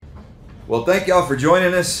Well, thank y'all for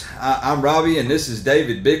joining us. I'm Robbie, and this is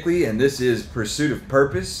David Bickley, and this is Pursuit of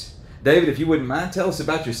Purpose. David, if you wouldn't mind, tell us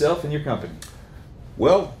about yourself and your company.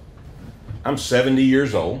 Well, I'm 70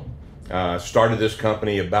 years old. Started this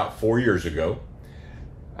company about 4 years ago.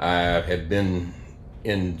 I have been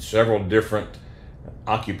in several different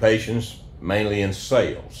occupations, mainly in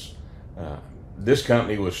sales. This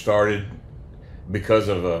company was started because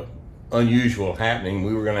of an unusual happening.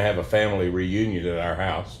 We were going to have a family reunion at our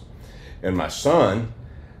house, and my son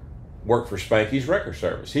worked for Spanky's Record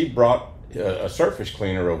Service. He brought a surface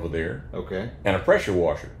cleaner over there, Okay. and a pressure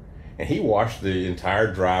washer, and he washed the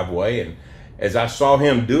entire driveway. And as I saw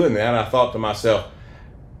him doing that, I thought to myself,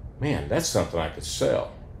 man, that's something I could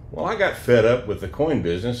sell. Well, I got fed up with the coin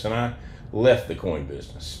business, and I left the coin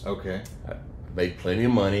business. Okay. I made plenty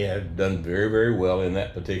of money. I've done very, very well in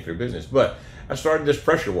that particular business. But I started this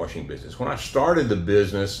pressure washing business. When I started the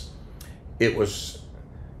business, it was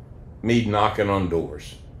me knocking on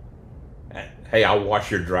doors. Hey, I'll wash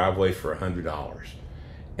your driveway for $100.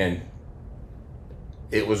 And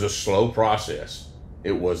it was a slow process.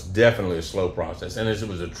 It was definitely a slow process. And it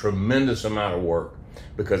was a tremendous amount of work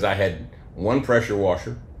because I had one pressure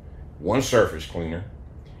washer, one surface cleaner,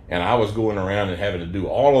 and I was going around and having to do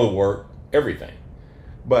all of the work, everything.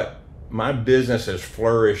 But my business has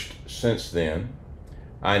flourished since then.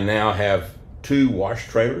 I now have 2 wash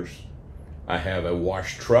trailers. I have a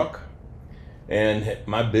wash truck. And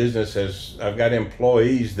my business I've got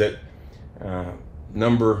employees that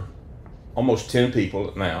number almost 10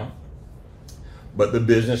 people now. But the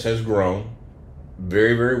business has grown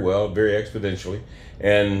very, very well, very exponentially.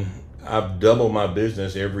 And I've doubled my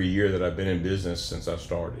business every year that I've been in business since I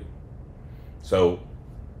started. So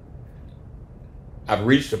I've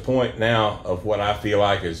reached a point now of what I feel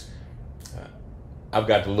like is I've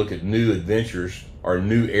got to look at new adventures or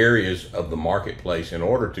new areas of the marketplace in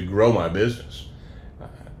order to grow my business.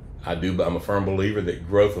 I'm a firm believer that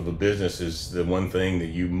growth of a business is the one thing that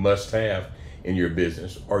you must have in your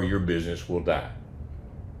business, or your business will die.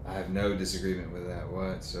 I have no disagreement with that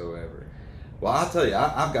whatsoever. Well, I'll tell you,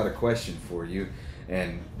 I've got a question for you,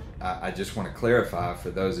 and I just want to clarify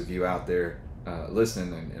for those of you out there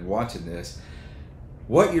listening and watching this.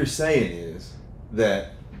 What you're saying is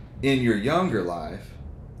that in your younger life,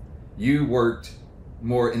 you worked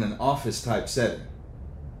more in an office type setting.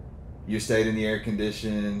 You stayed in the air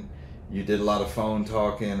conditioning, you did a lot of phone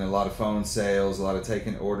talking, a lot of phone sales, a lot of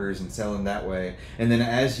taking orders and selling that way. And then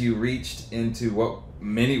as you reached into what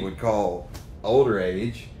many would call older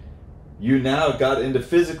age, you now got into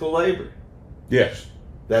physical labor. Yes.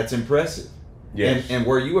 That's impressive. Yes. And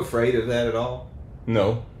were you afraid of that at all?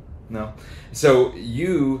 No. No. So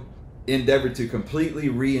you endeavored to completely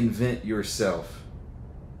reinvent yourself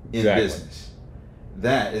in Exactly. business.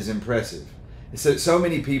 That is impressive. So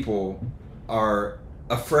many people are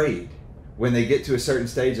afraid when they get to a certain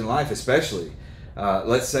stage in life, especially.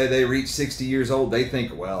 Let's say they reach 60 years old. They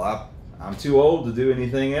think, well, I'm too old to do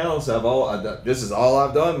anything else. This is all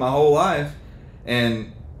I've done my whole life.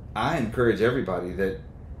 And I encourage everybody that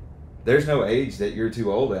there's no age that you're too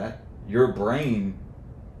old at. Your brain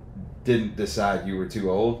didn't decide you were too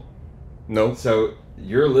old. No. So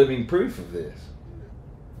you're living proof of this.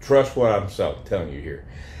 Trust what I'm telling you here.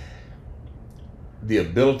 The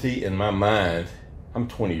ability in my mind, I'm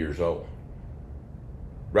 20 years old.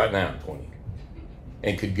 Right now I'm 20.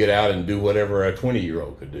 And could get out and do whatever a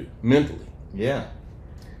 20-year-old could do, mentally. Yeah.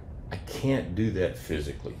 I can't do that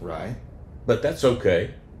physically. Right. But that's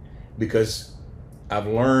okay, because I've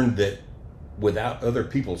learned that without other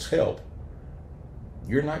people's help,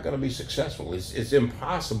 you're not going to be successful. It's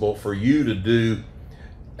impossible for you to do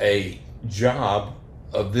a job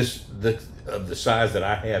of the size that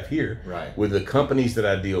I have here, Right. with the companies that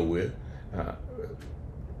I deal with.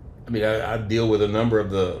 I deal with a number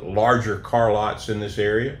of the larger car lots in this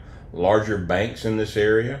area, larger banks in this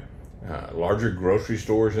area, larger grocery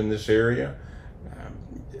stores in this area,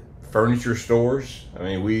 furniture stores. I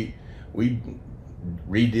mean, we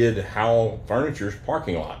redid Howell Furniture's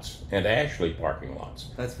parking lots and Ashley parking lots.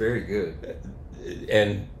 That's very good.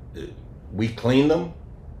 And we cleaned them.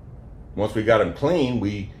 Once we got them clean,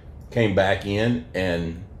 we came back in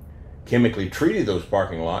and chemically treated those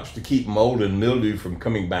parking lots to keep mold and mildew from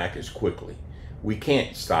coming back as quickly. We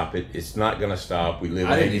can't stop it. It's not going to stop. We live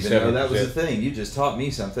in 87%. I didn't even know that was a thing. You just taught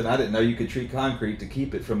me something. I didn't know you could treat concrete to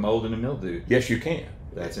keep it from mold and mildew. Yes, you can.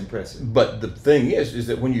 That's impressive. But the thing is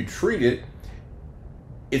that when you treat it,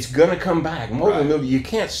 it's going to come back. Mold and mildew, you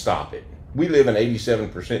can't stop it. We live in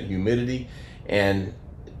 87% humidity, and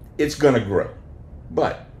it's going to grow.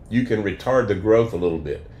 But you can retard the growth a little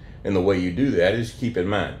bit. And the way you do that is keep in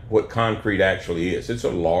mind what concrete actually is. It's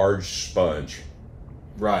a large sponge.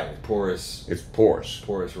 Right, porous. It's porous.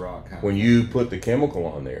 Porous rock. When you put the chemical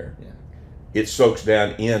on there, it soaks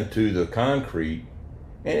down into the concrete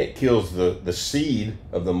and it kills the seed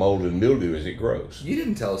of the mold and mildew as it grows. You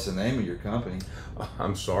didn't tell us the name of your company.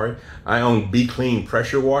 I'm sorry. I own Bickley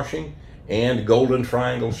pressure washing and Golden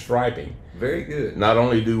Triangle striping. Very good. Not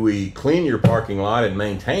only do we clean your parking lot and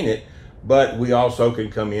maintain it, but we also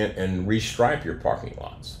can come in and restripe your parking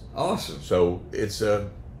lots. Awesome. So it's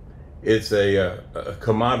a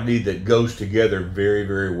commodity that goes together very,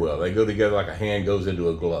 very well. They go together like a hand goes into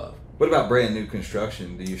a glove. What about brand new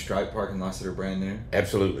construction? Do you stripe parking lots that are brand new?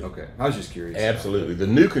 Absolutely. Okay. I was just curious. Absolutely. The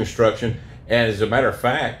new construction, and as a matter of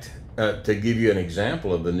fact, to give you an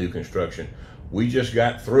example of the new construction, we just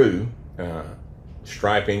got through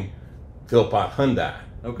striping Philpott Hyundai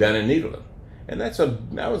down in Needleton. And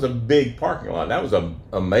that was a big parking lot. That was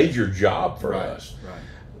a major job for us. Right.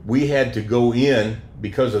 We had to go in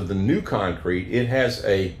because of the new concrete. It has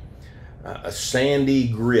a sandy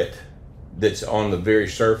grit that's on the very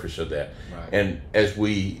surface of that. Right. And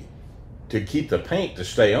to keep the paint to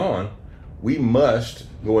stay on, we must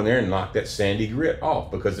go in there and knock that sandy grit off,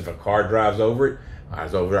 because if a car drives over it,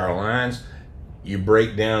 eyes over our lines, you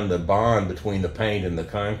break down the bond between the paint and the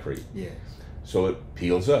concrete. Yes. So it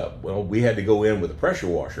peels up. Well, we had to go in with a pressure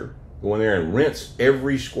washer, go in there and rinse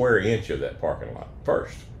every square inch of that parking lot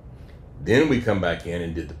first. Then we come back in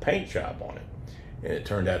and did the paint job on it. And it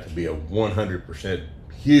turned out to be a 100%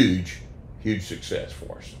 huge success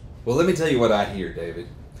for us. Well, let me tell you what I hear, David.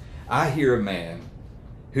 I hear a man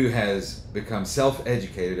who has become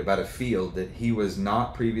self-educated about a field that he was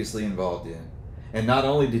not previously involved in. And not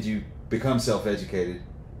only did you become self-educated,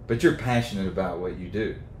 but you're passionate about what you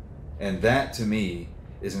do. And that, to me,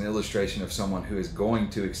 is an illustration of someone who is going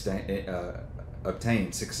to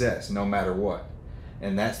obtain success no matter what.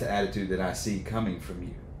 And that's the attitude that I see coming from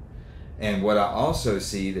you. And what I also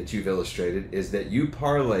see that you've illustrated is that you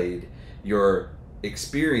parlayed your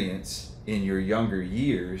experience in your younger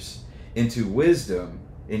years into wisdom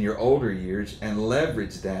in your older years and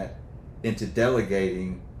leveraged that into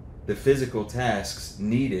delegating the physical tasks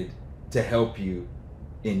needed to help you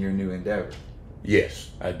in your new endeavor.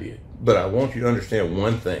 Yes, I did. But I want you to understand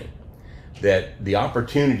one thing, that the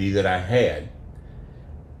opportunity that I had,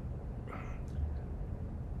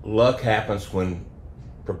 luck happens when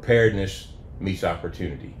preparedness meets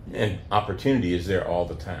opportunity. And opportunity is there all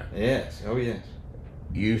the time. Yes, oh yes.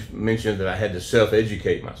 You mentioned that I had to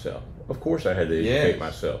self-educate myself. Of course I had to educate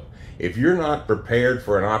myself. If you're not prepared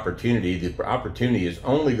for an opportunity, the opportunity is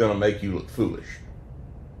only going to make you look foolish.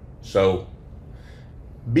 So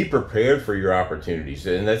be prepared for your opportunities.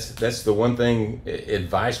 And that's the one thing,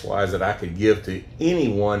 advice-wise, that I could give to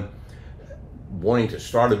anyone wanting to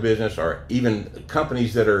start a business, or even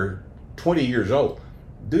companies that are 20 years old.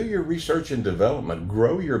 Do your research and development.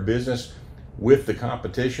 Grow your business with the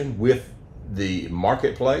competition, with the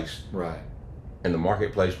marketplace. Right. And the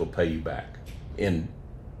marketplace will pay you back in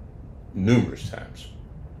numerous times.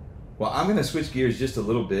 Well, I'm going to switch gears just a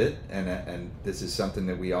little bit, and this is something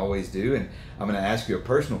that we always do, and I'm going to ask you a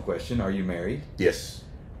personal question. Are you married? Yes.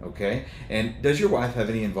 Okay. And does your wife have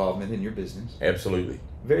any involvement in your business? Absolutely.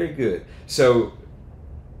 Very good. So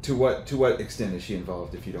to what extent is she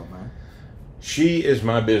involved, if you don't mind? She is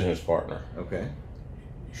my business partner. Okay.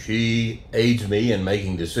 She aids me in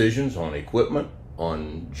making decisions on equipment,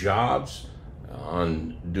 on jobs,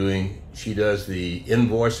 she does the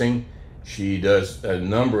invoicing. She does a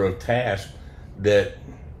number of tasks that,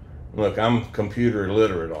 look, I'm computer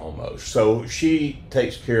literate almost. So she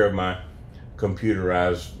takes care of my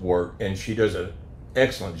computerized work, and she does an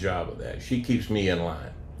excellent job of that. She keeps me in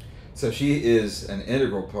line. So she is an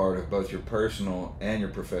integral part of both your personal and your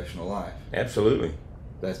professional life. Absolutely.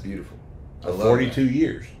 That's beautiful. I For love 42 that.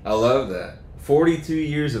 years. I love that. 42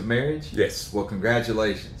 years of marriage? Yes. Well,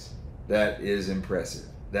 congratulations. That is impressive.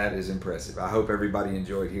 That is impressive. I hope everybody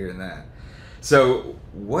enjoyed hearing that. So,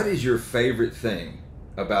 what is your favorite thing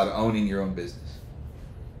about owning your own business?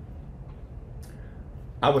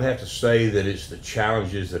 I would have to say that it's the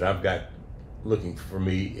challenges that I've got looking for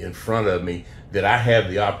me in front of me, that I have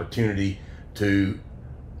the opportunity to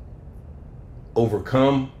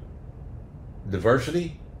overcome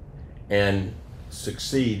diversity and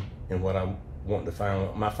succeed in what I want to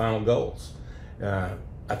find, my final goals.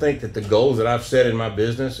 I think that the goals that I've set in my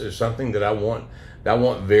business is something that I want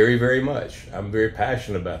very, very much. I'm very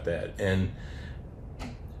passionate about that. And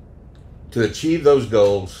to achieve those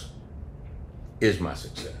goals is my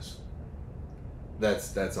success.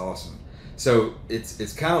 That's awesome. So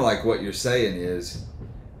it's kind of like what you're saying is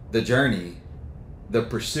the journey the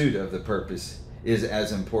pursuit of the purpose is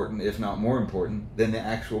as important, if not more important, than the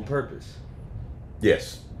actual purpose.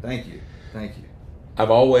 Yes. Thank you. Thank you. I've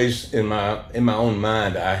always, in my own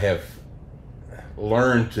mind, I have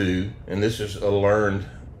learned to, and this is a learned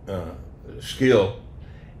skill,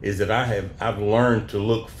 is that I've learned to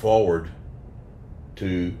look forward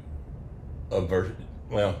to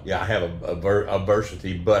I have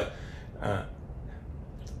adversity, but I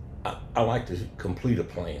like to complete a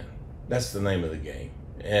plan. That's the name of the game.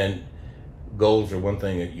 And goals are one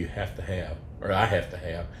thing that you have to have, or I have to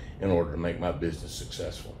have, in order to make my business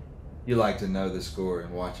successful. You like to know the score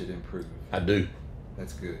and watch it improve. I do.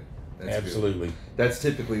 That's good. That's Absolutely. Good. That's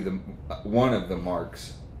typically one of the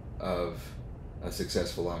marks of a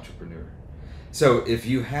successful entrepreneur. So if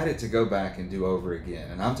you had it to go back and do over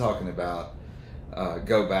again, and I'm talking about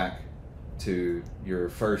go back to your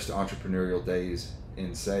first entrepreneurial days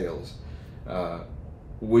in sales,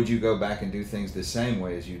 would you go back and do things the same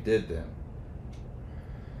way as you did them?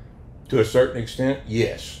 To a certain extent,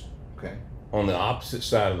 yes. Okay. On the opposite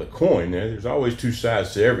side of the coin, there's always two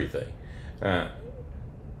sides to everything.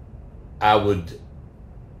 I would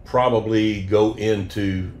probably go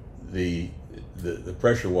into the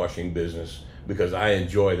pressure washing business because I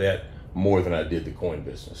enjoy that more than I did the coin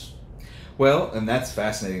business. Well, and that's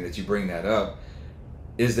fascinating that you bring that up.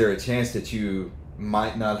 Is there a chance that you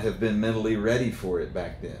might not have been mentally ready for it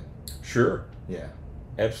back then? Sure. Yeah.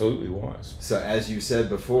 Absolutely was. So as you said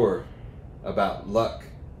before about luck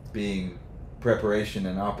being preparation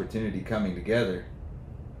and opportunity coming together.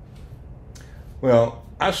 Well,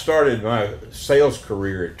 I started my sales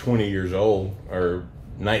career at 20 years old or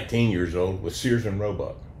 19 years old with Sears and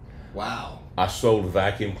Roebuck. Wow. I sold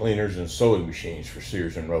vacuum cleaners and sewing machines for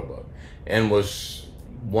Sears and Roebuck and was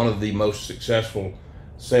one of the most successful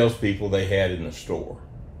salespeople they had in the store.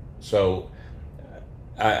 So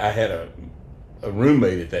I had a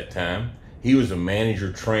roommate at that time. He was a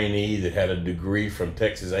manager trainee that had a degree from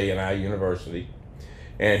Texas A&I University,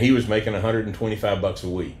 and he was making $125 a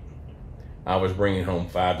week. I was bringing home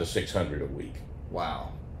 $500 to $600 a week.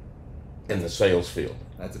 Wow. In the sales field.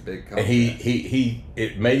 That's a big contract. And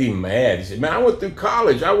it made him mad. He said, "Man, I went through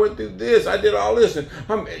college. I went through this. I did all this, and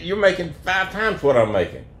you're making 5 times what I'm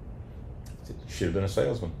making." I said, "You should have been a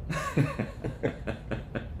salesman."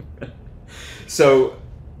 So,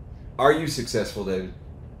 are you successful, David?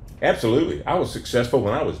 Absolutely. I was successful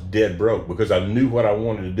when I was dead broke because I knew what I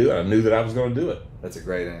wanted to do and I knew that I was going to do it. That's a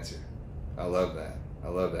great answer. I love that. I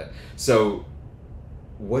love that. So,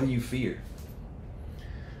 what do you fear?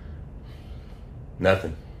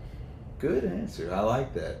 Nothing. Good answer. I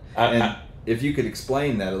like that. If you could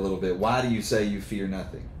explain that a little bit, why do you say you fear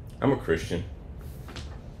nothing? I'm a Christian.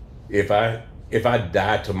 If I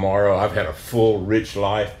die tomorrow, I've had a full, rich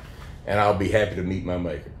life, and I'll be happy to meet my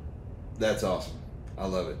Maker. That's awesome. I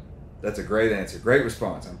love it. That's a great answer. Great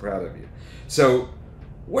response. I'm proud of you. So,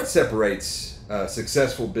 what separates a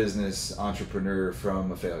successful business entrepreneur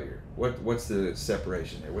from a failure? What's the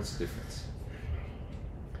separation there? What's the difference?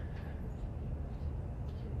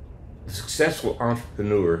 The successful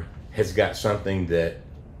entrepreneur has got something that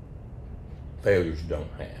failures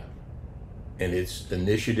don't have, and it's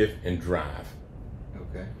initiative and drive.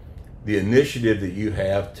 Okay. The initiative that you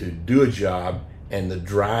have to do a job and the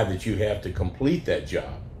drive that you have to complete that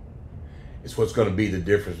job is what's going to be the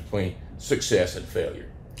difference between success and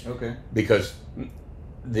failure. Okay. Because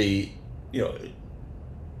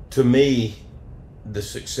to me, the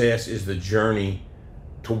success is the journey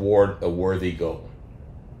toward a worthy goal.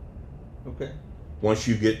 Okay. Once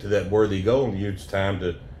you get to that worthy goal, it's time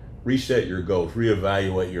to reset your goals,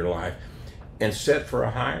 reevaluate your life, and set for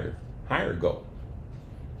a higher goal.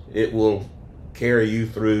 It will carry you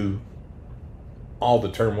through all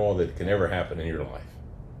the turmoil that can ever happen in your life.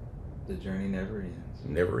 The journey never ends.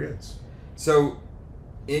 Never ends. So,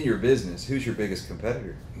 in your business, who's your biggest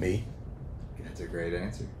competitor? Me. That's a great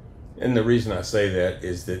answer. And the reason I say that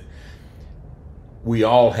is that we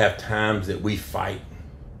all have times that we fight,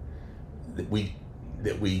 that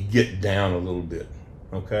we get down a little bit,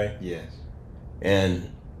 okay? Yes. And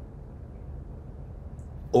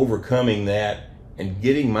overcoming that and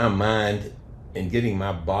getting my mind and getting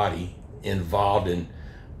my body involved in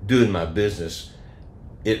doing my business,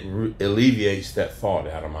 it alleviates that thought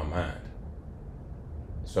out of my mind.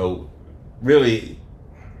 So really,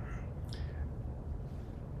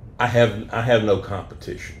 I have no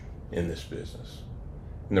competition in this business.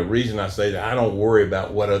 And the reason I say that, I don't worry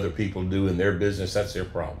about what other people do in their business. That's their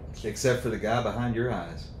problems. Except for the guy behind your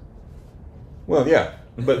eyes. Well, yeah,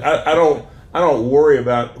 but I don't worry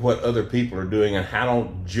about what other people are doing, and I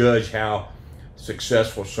don't judge how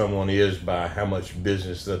successful someone is by how much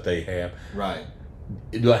business that they have. Right.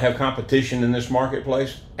 Do I have competition in this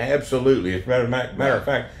marketplace? Absolutely. As a matter of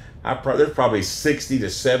fact, there's probably 60 to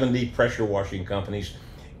 70 pressure washing companies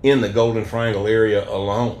in the Golden Triangle area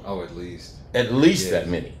alone. Oh, at least. At least Yes. that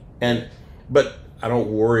many. But I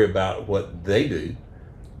don't worry about what they do.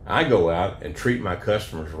 I go out and treat my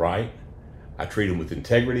customers right. I treat them with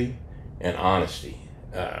integrity and honesty.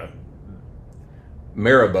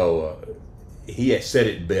 Maribot, he had said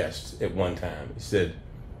it best at one time. He said,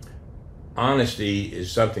 honesty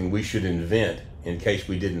is something we should invent in case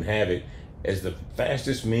we didn't have it as the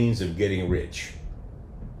fastest means of getting rich.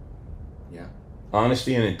 Yeah.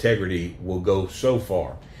 Honesty and integrity will go so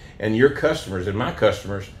far. And your customers and my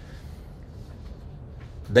customers,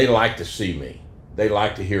 they like to see me. They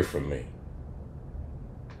like to hear from me.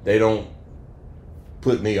 They don't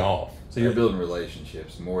put me off. So you're building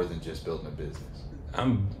relationships more than just building a business.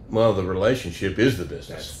 Well, the relationship is the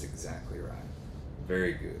business. That's exactly right.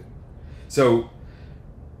 Very good. So,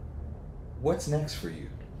 what's next for you?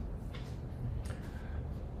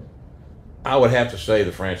 I would have to say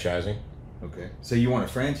the franchising. Okay. So you want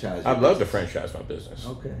to franchise? I'd love to franchise my business.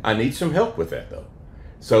 Okay. I need some help with that though.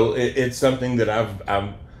 So it's something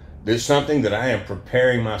that there's something that I am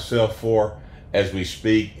preparing myself for as we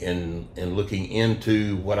speak, in looking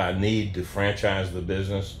into what I need to franchise the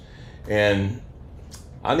business, and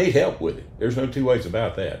I need help with it. There's no two ways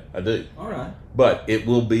about that. I do. All right. But it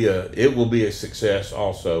will be a success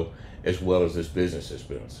also, as well as this business has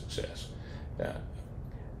been a success.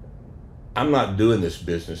 I'm not doing this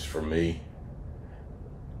business for me.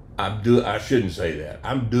 I shouldn't say that.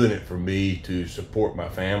 I'm doing it for me to support my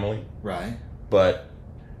family. Right. But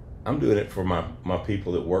I'm doing it for my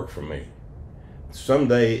people that work for me.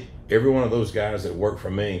 Someday, every one of those guys that work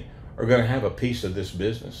for me are going to have a piece of this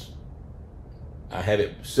business. I have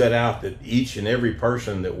it set out that each and every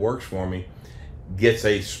person that works for me gets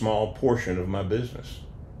a small portion of my business.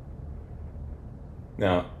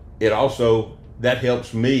 Now, that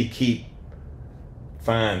helps me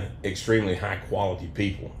find extremely high quality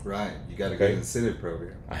people. Right. You got a good incentive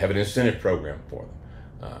program. I have an incentive program for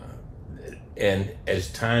them. And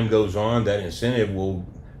as time goes on, that incentive will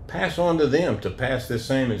pass on to them to pass this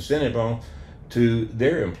same incentive on to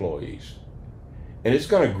their employees. And it's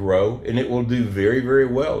going to grow, and it will do very, very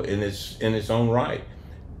well in its own right.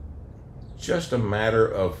 Just a matter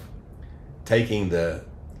of taking the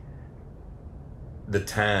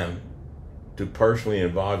time to personally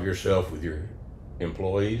involve yourself with your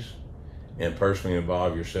employees and personally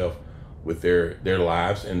involve yourself with their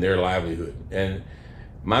lives and their livelihood. And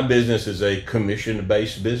my business is a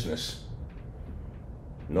commission-based business.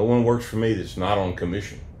 No one works for me that's not on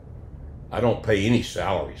commission. I don't pay any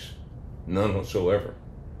salaries, none whatsoever.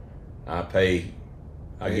 Paid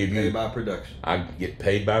by production. I get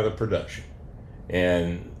paid by the production.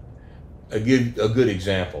 And I give a good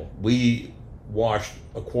example. We washed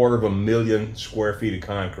 250,000 square feet of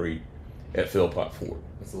concrete at Philpott Ford.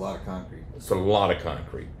 That's a lot of concrete. It's a lot of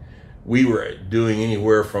concrete. We were doing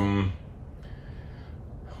anywhere from,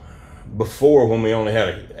 before, when we only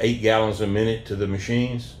had 8 gallons a minute to the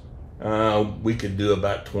machines, we could do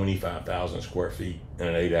about 25,000 square feet in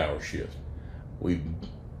an 8-hour shift. We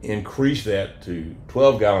increased that to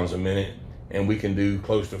 12 gallons a minute, and we can do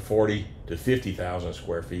close to 40 to 50,000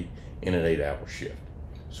 square feet in an 8-hour shift.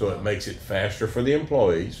 So it makes it faster for the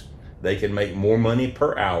employees. They can make more money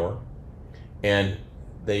per hour, and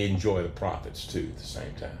they enjoy the profits too at the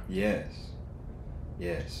same time. Yes.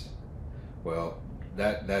 Yes. Well,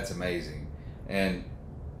 that's amazing. And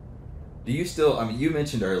do you still, I mean, you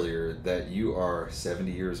mentioned earlier that you are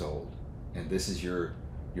 70 years old, and this is your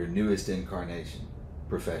newest incarnation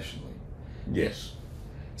professionally. Yes.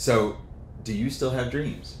 So, do you still have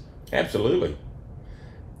dreams? Absolutely.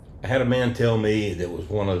 I had a man tell me that was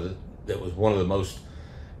one of the most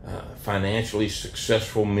financially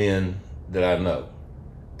successful men that I know.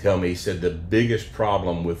 Tell me, he said, the biggest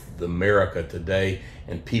problem with America today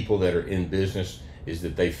and people that are in business is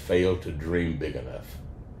that they fail to dream big enough.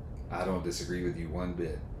 I don't disagree with you one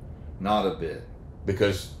bit. Not a bit.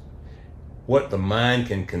 Because what the mind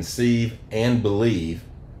can conceive and believe,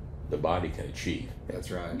 the body can achieve. That's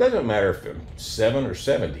right. It doesn't matter if they're 7 or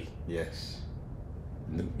 70. Yes.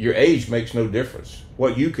 Your age makes no difference.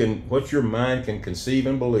 What your mind can conceive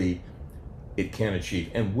and believe, it can achieve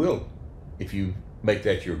and will, if you make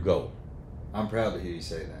that your goal. I'm proud to hear you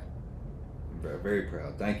say that. I'm very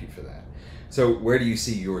proud. Thank you for that. So where do you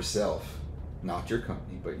see yourself, not your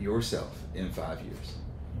company, but yourself in 5 years?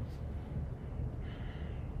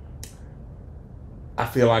 I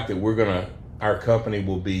feel like that our company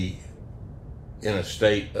will be in a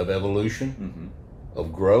state of evolution,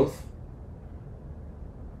 of growth,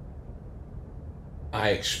 I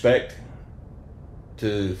expect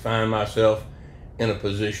to find myself in a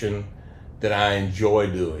position that I enjoy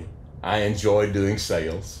doing. I enjoy doing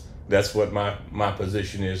sales. That's what my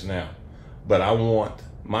position is now. But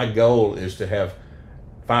my goal is to have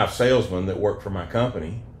 5 salesmen that work for my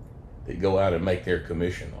company that go out and make their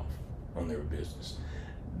commission off on their business.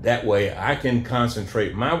 That way I can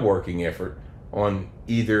concentrate my working effort on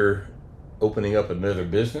either opening up another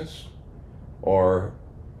business or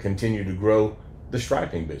continue to grow the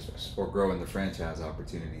striping business. Or growing the franchise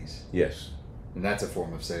opportunities. Yes. And that's a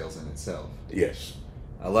form of sales in itself. Yes.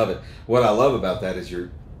 I love it. What I love about that is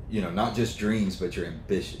you're, not just dreams, but you're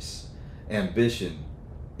ambitious. Ambition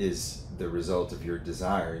is the result of your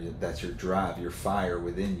desire. That's your drive, your fire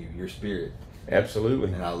within you, your spirit.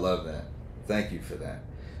 Absolutely. And I love that. Thank you for that.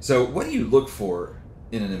 So what do you look for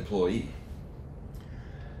in an employee?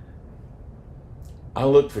 I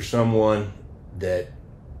look for someone that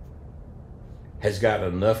has got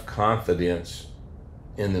enough confidence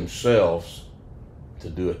in themselves to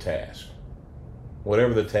do a task,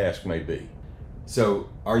 whatever the task may be. So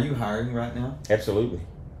are you hiring right now? Absolutely.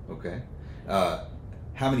 Okay.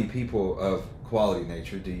 How many people of quality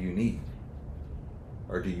nature do you need?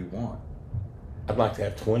 Or do you want? I'd like to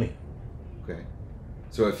have 20. Okay.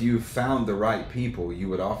 So if you found the right people, you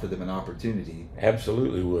would offer them an opportunity.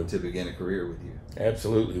 Absolutely would. To begin a career with you.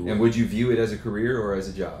 Absolutely would. And would you view it as a career or as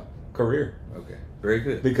a job? Career. Okay. Very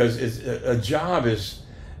good. Because it's a job is,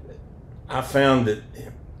 I found that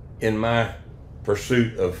in my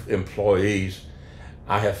pursuit of employees,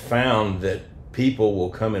 I have found that people will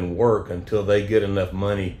come and work until they get enough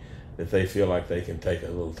money that they feel like they can take a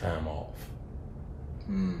little time off.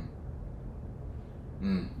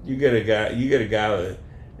 You get a guy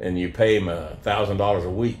and you pay him $1,000 a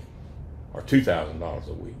week or $2,000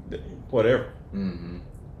 a week, whatever. Mm-hmm.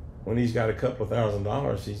 When he's got a couple of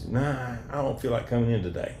 $1,000, he's, nah, I don't feel like coming in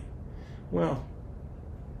today. Well,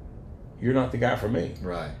 you're not the guy for me.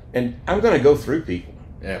 Right. And I'm going to go through people.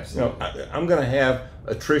 Absolutely. I'm going to have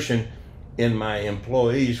attrition in my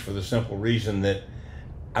employees for the simple reason that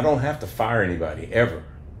I don't have to fire anybody ever.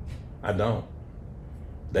 I don't.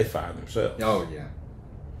 They fire themselves. Oh yeah.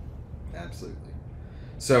 Absolutely.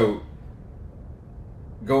 So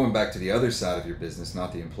going back to the other side of your business,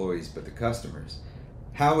 not the employees but the customers,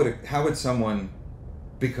 how would someone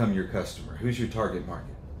become your customer? Who's your target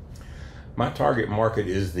market? My target market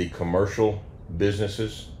is the commercial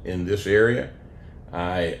businesses in this area.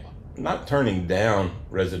 I'm not turning down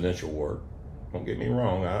residential work. Don't get me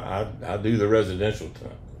wrong. I do the residential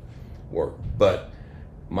work, but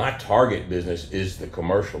my target business is the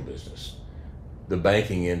commercial business, the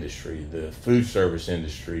banking industry, the food service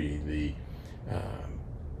industry, the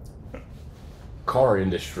car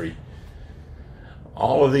industry.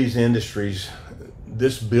 All of these industries.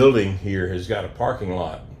 This building here has got a parking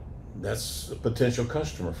lot. That's a potential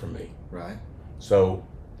customer for me. Right. So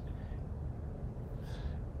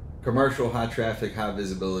commercial, high traffic, high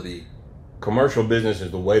visibility. Commercial business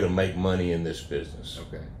is the way to make money in this business.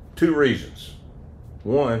 Okay. 2 reasons.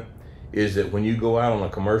 One is that when you go out on a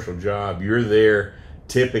commercial job, you're there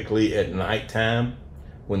typically at nighttime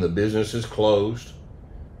when the business is closed.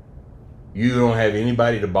 You don't have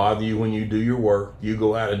anybody to bother you when you do your work. You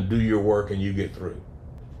go out and do your work and you get through.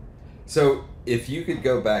 So if you could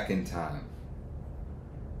go back in time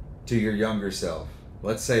to your younger self,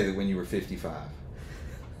 let's say that when you were 55.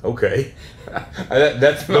 Okay,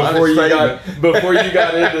 that's not before you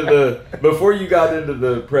got into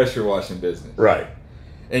the pressure washing business. Right.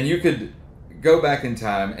 And you could go back in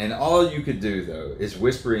time, and all you could do though is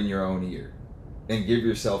whisper in your own ear and give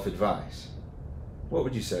yourself advice. What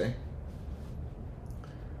would you say?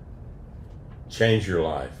 Change your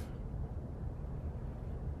life.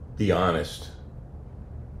 Be honest.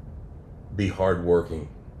 Be hardworking.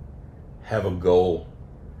 Have a goal.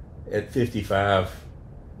 At 55,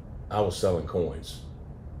 I was selling coins.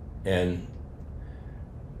 And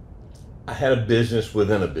I had a business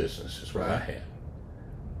within a business, is what I had.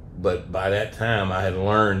 But by that time, I had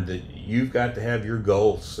learned that you've got to have your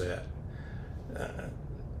goals set.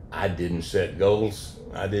 I didn't set goals.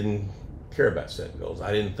 I didn't care about setting goals.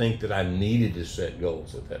 I didn't think that I needed to set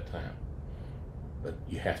goals at that time. But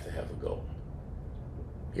you have to have a goal.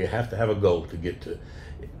 You have to have a goal to get to.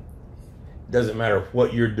 It doesn't matter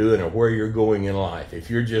what you're doing or where you're going in life. If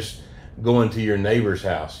you're just going to your neighbor's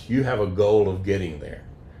house, you have a goal of getting there.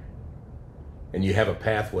 And you have a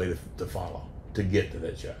pathway to follow to get to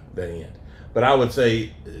that job, that end. But I would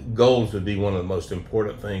say goals would be one of the most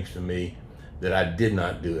important things to me that I did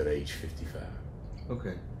not do at age 55.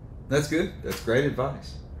 Okay. That's good. That's great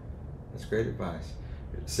advice. That's great advice.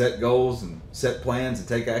 Set goals and set plans and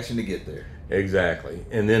take action to get there. Exactly.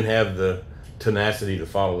 And then have the tenacity to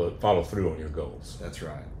follow through on your goals. That's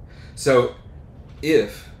right. So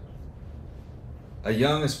if a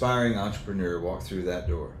young aspiring entrepreneur walked through that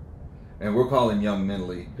door, and we'll call him young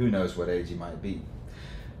mentally, who knows what age he might be,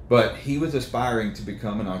 but he was aspiring to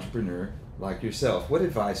become an entrepreneur like yourself, what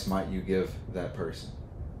advice might you give that person?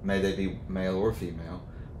 May they be male or female,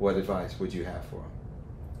 what advice would you have for them?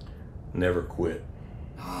 Never quit.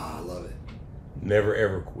 Ah, I love it. Never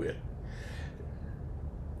ever quit.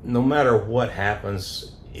 No matter what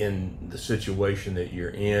happens in the situation that you're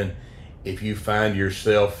in, if you find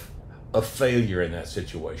yourself a failure in that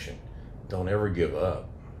situation, don't ever give up.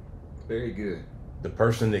 Very good. The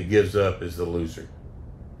person that gives up is the loser.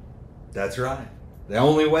 That's right. The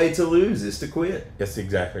only way to lose is to quit. That's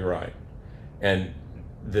exactly right. And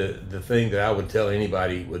the thing that I would tell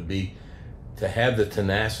anybody would be to have the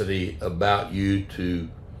tenacity about you to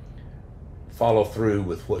follow through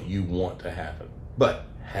with what you want to happen. But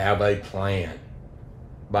have a plan.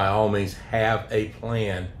 By all means, have a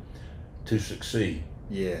plan to succeed.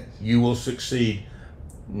 Yes. You will succeed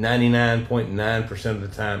 99.9% of the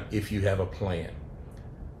time if you have a plan.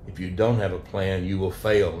 If you don't have a plan, you will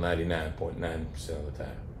fail 99.9% of the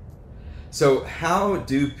time. So how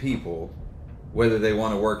do people, whether they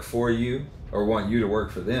want to work for you or want you to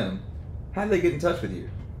work for them, how do they get in touch with you?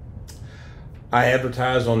 I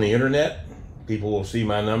advertise on the internet. People will see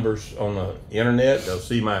my numbers on the internet. They'll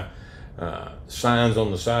see my signs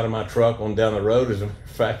on the side of my truck on down the road. As a matter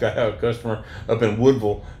of fact, I have a customer up in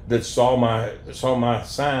Woodville that saw my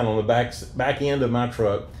sign on the back end of my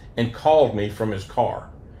truck and called me from his car.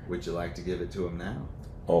 Would you like to give it to him now?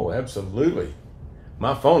 Oh, absolutely.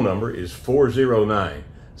 My phone number is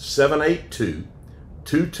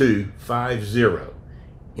 409-782-2250.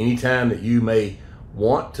 Anytime that you may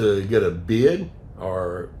want to get a bid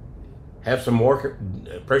or have some more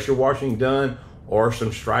pressure washing done or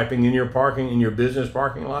some striping in your business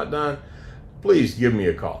parking lot done, please give me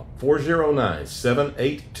a call.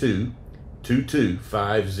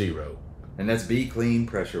 409-782-2250. And that's Be Clean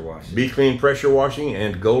Pressure Washing. Be Clean Pressure Washing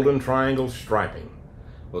and Golden Triangle Striping.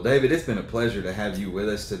 Well, David, it's been a pleasure to have you with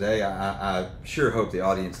us today. I sure hope the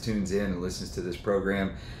audience tunes in and listens to this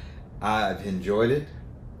program. I've enjoyed it.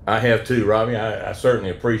 I have too, Robbie. I certainly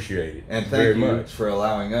appreciate it. And very thank you much for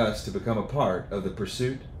allowing us to become a part of the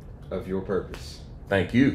pursuit of your purpose. Thank you.